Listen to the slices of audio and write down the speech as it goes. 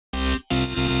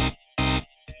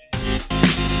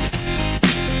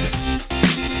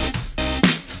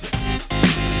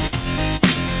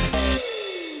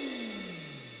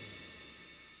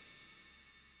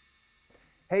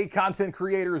Hey content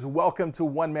creators, welcome to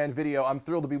One Man Video. I'm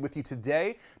thrilled to be with you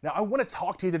today. Now I want to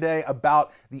talk to you today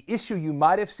about the issue you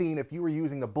might have seen if you were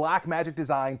using the Blackmagic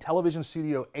Design Television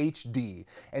Studio HD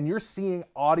and you're seeing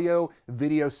audio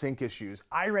video sync issues.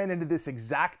 I ran into this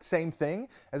exact same thing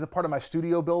as a part of my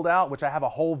studio build out, which I have a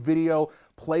whole video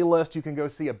playlist you can go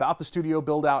see about the studio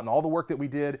build out and all the work that we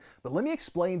did. But let me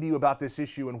explain to you about this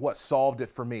issue and what solved it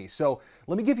for me. So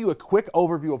let me give you a quick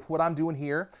overview of what I'm doing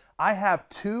here. I have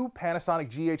two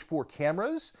Panasonic GH4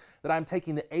 cameras that I'm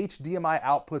taking the HDMI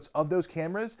outputs of those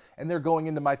cameras and they're going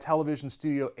into my Television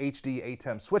Studio HD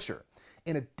ATEM switcher.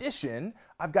 In addition,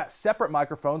 I've got separate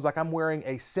microphones, like I'm wearing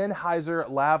a Sennheiser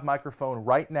Lav microphone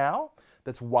right now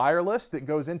that's wireless that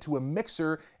goes into a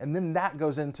mixer and then that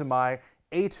goes into my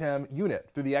ATEM unit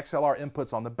through the XLR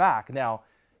inputs on the back. Now,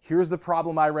 here's the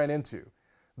problem I ran into.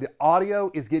 The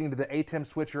audio is getting to the ATEM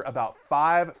switcher about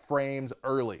 5 frames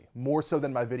early, more so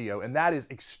than my video, and that is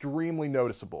extremely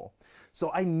noticeable.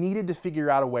 So I needed to figure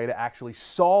out a way to actually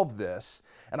solve this,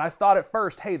 and I thought at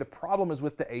first, hey, the problem is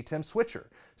with the ATEM switcher.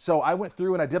 So I went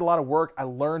through and I did a lot of work, I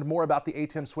learned more about the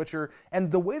ATEM switcher, and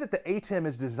the way that the ATEM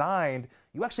is designed,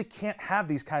 you actually can't have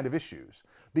these kind of issues,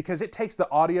 because it takes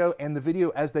the audio and the video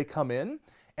as they come in,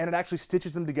 and it actually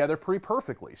stitches them together pretty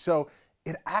perfectly. So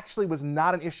it actually was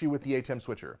not an issue with the ATEM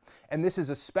switcher. And this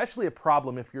is especially a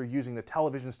problem if you're using the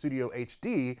Television Studio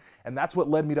HD, and that's what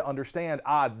led me to understand,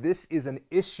 this is an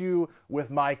issue with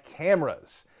my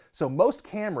cameras. So most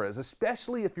cameras,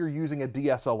 especially if you're using a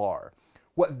DSLR,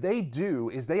 what they do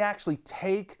is they actually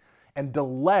take and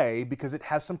delay because it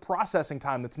has some processing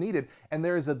time that's needed, and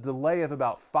there is a delay of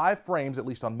about 5 frames, at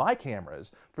least on my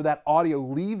cameras, for that audio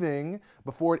leaving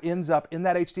before it ends up in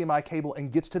that HDMI cable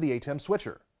and gets to the ATEM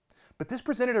switcher. But this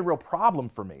presented a real problem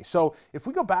for me. So if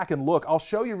we go back and look, I'll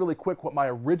show you really quick what my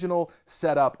original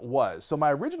setup was. So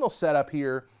my original setup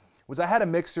here was I had a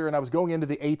mixer and I was going into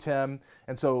the ATEM,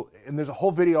 and there's a whole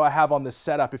video I have on this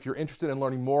setup. If you're interested in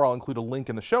learning more, I'll include a link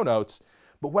in the show notes.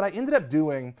 But what I ended up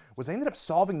doing was I ended up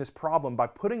solving this problem by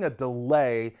putting a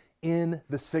delay in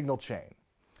the signal chain.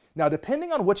 Now,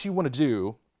 depending on what you want to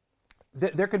do,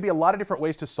 there could be a lot of different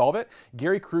ways to solve it.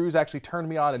 Gary Cruz actually turned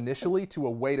me on initially to a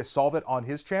way to solve it on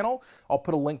his channel. I'll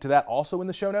put a link to that also in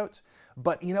the show notes.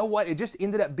 But you know what? It just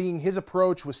ended up being his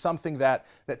approach was something that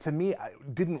to me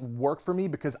didn't work for me,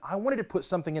 because I wanted to put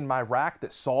something in my rack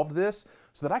that solved this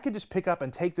so that I could just pick up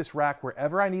and take this rack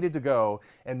wherever I needed to go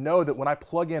and know that when I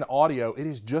plug in audio, it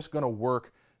is just going to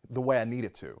work the way I need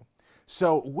it to.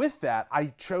 So with that, I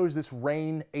chose this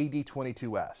Rane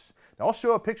AD22S. Now I'll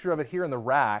show a picture of it here in the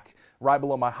rack right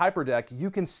below my Hyperdeck.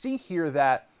 You can see here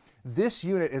that this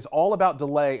unit is all about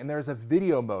delay, and there's a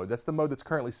video mode. That's the mode that's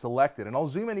currently selected. And I'll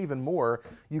zoom in even more.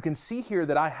 You can see here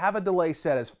that I have a delay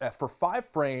set as for 5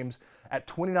 frames at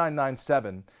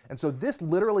 29.97. And so this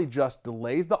literally just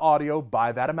delays the audio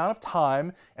by that amount of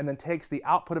time and then takes the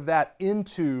output of that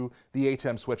into the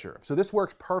ATEM switcher. So this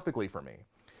works perfectly for me.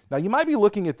 Now you might be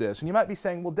looking at this and you might be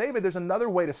saying, well, David, there's another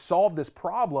way to solve this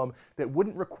problem that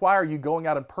wouldn't require you going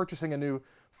out and purchasing a new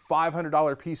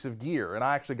 $500 piece of gear. And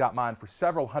I actually got mine for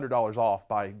several $100s off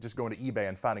by just going to eBay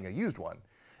and finding a used one.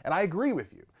 And I agree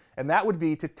with you. And that would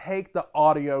be to take the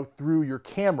audio through your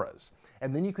cameras.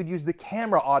 And then you could use the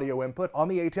camera audio input on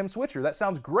the ATEM switcher. That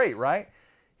sounds great, right?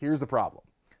 Here's the problem.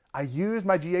 I used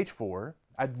my GH4,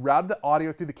 I routed the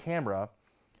audio through the camera,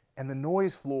 and the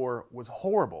noise floor was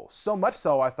horrible. So much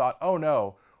so I thought, oh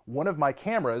no, one of my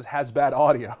cameras has bad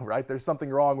audio, right? There's something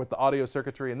wrong with the audio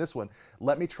circuitry in this one.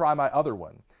 Let me try my other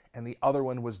one. And the other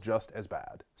one was just as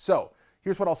bad. So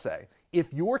here's what I'll say.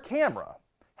 If your camera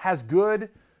has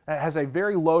a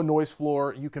very low noise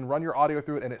floor, you can run your audio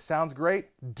through it and it sounds great,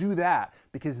 do that,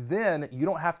 because then you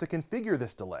don't have to configure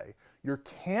this delay. Your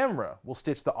camera will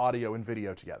stitch the audio and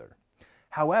video together.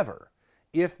 However,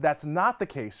 if that's not the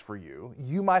case for you,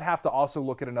 you might have to also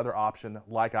look at another option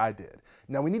like I did.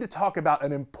 Now we need to talk about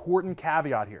an important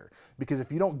caveat here, because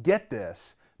if you don't get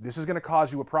this, this is going to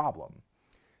cause you a problem.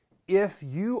 If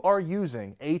you are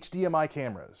using HDMI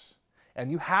cameras and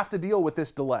you have to deal with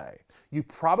this delay, you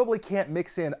probably can't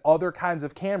mix in other kinds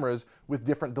of cameras with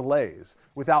different delays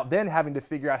without then having to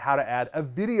figure out how to add a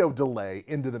video delay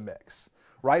into the mix.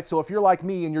 Right? So if you're like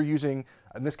me and you're using,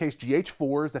 in this case,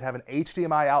 GH4s that have an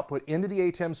HDMI output into the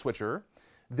ATEM switcher,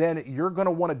 then you're going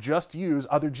to want to just use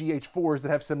other GH4s that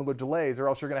have similar delays, or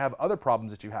else you're going to have other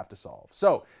problems that you have to solve.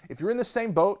 So if you're in the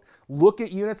same boat, look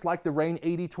at units like the Rane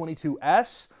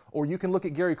AD22S, or you can look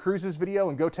at Gary Cruz's video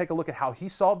and go take a look at how he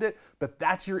solved it, but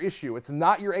that's your issue. It's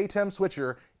not your ATEM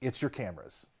switcher, it's your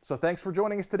cameras. So thanks for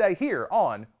joining us today here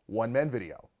on One Man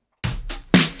Video.